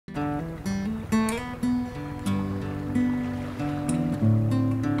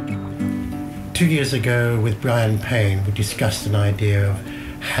2 years ago with Brian Payne we discussed an idea of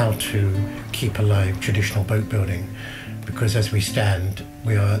how to keep alive traditional boat building, because as we stand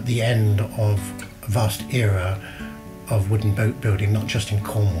we are at the end of a vast era of wooden boat building, not just in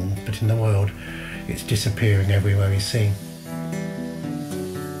Cornwall but in the world. It's disappearing everywhere we see.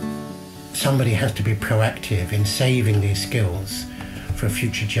 Somebody has to be proactive in saving these skills for a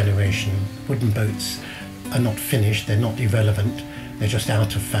future generation. Wooden boats are not finished, they're not irrelevant, they're just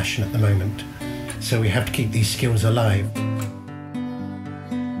out of fashion at the moment. So we have to keep these skills alive.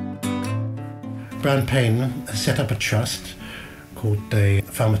 Brian Payne set up a trust called the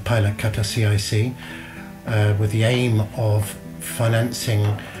Falmouth Pilot Cutter CIC with the aim of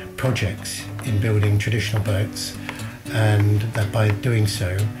financing projects in building traditional boats, and that by doing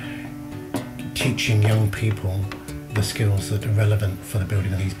so teaching young people the skills that are relevant for the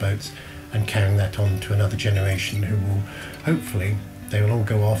building of these boats and carrying that on to another generation who will, hopefully, they will all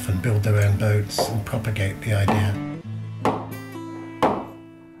go off and build their own boats and propagate the idea.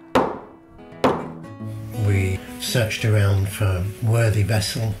 We searched around for a worthy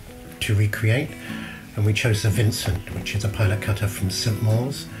vessel to recreate, and we chose the Vincent, which is a pilot cutter from St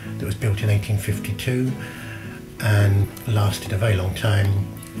Maur's that was built in 1852 and lasted a very long time,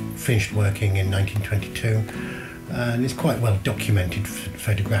 finished working in 1922, and it's quite well documented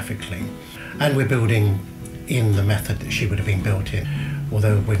photographically. And we're building in the method that she would have been built in.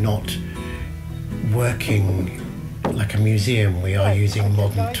 Although we're not working like a museum, we are using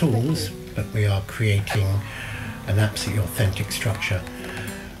modern tools, but we are creating an absolutely authentic structure.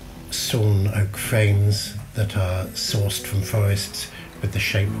 Sawn oak frames that are sourced from forests with the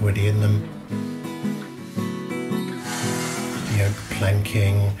shape already in them. The oak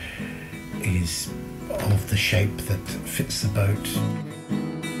planking is of the shape that fits the boat.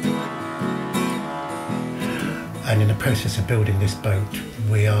 And in the process of building this boat,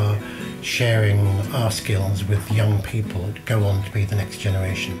 we are sharing our skills with young people that go on to be the next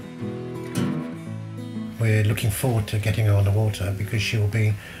generation. We're looking forward to getting her on the water because she'll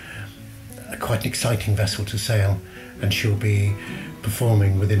be quite an exciting vessel to sail, and she'll be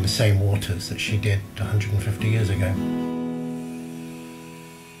performing within the same waters that she did 150 years ago.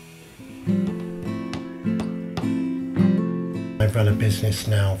 I've run a business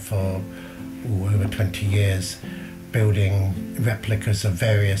now for over 20 years, building replicas of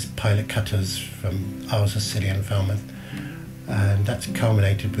various pilot cutters from Isles of Scilly and Falmouth, and that's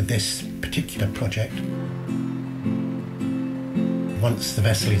culminated with this particular project. Once the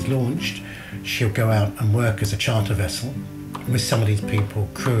vessel is launched, she'll go out and work as a charter vessel with some of these people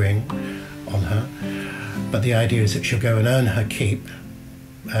crewing on her, but the idea is that she'll go and earn her keep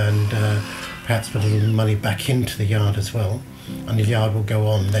and perhaps put a little money back into the yard as well, and the yard will go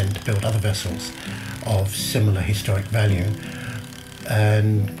on then to build other vessels of similar historic value,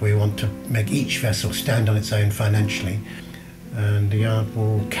 and we want to make each vessel stand on its own financially, and the yard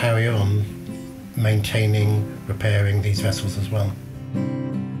will carry on maintaining, repairing these vessels as well.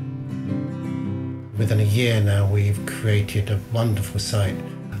 Within a year now we've created a wonderful site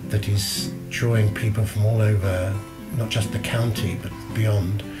that is drawing people from all over, not just the county but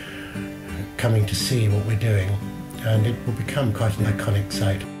beyond, coming to see what we're doing, and it will become quite an iconic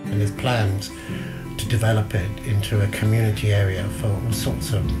site, and there's plans to develop it into a community area for all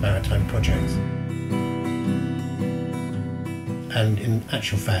sorts of maritime projects. And in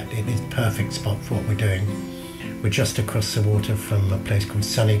actual fact it is a perfect spot for what we're doing. We're just across the water from a place called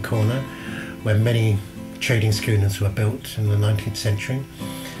Sunny Corner, where many trading schooners were built in the 19th century.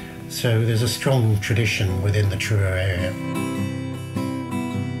 So there's a strong tradition within the Truro area.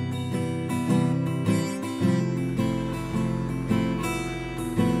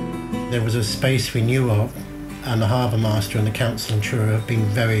 There was a space we knew of, and the harbour master and the council in Truro have been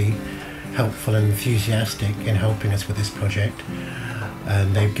very helpful and enthusiastic in helping us with this project,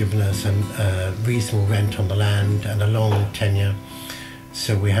 and they've given us a reasonable rent on the land and a long tenure,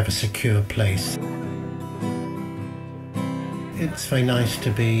 so we have a secure place. It's very nice to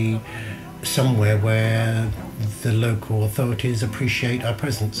be somewhere where the local authorities appreciate our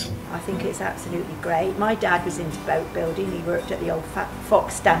presence. I think it's absolutely great. My dad was into boat building, he worked at the old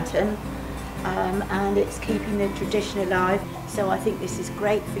Fox Stanton, and it's keeping the tradition alive, so I think this is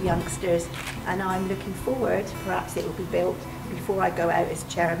great for youngsters, and I'm looking forward, perhaps it will be built before I go out as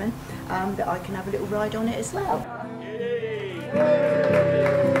chairman, that I can have a little ride on it as well. Yay.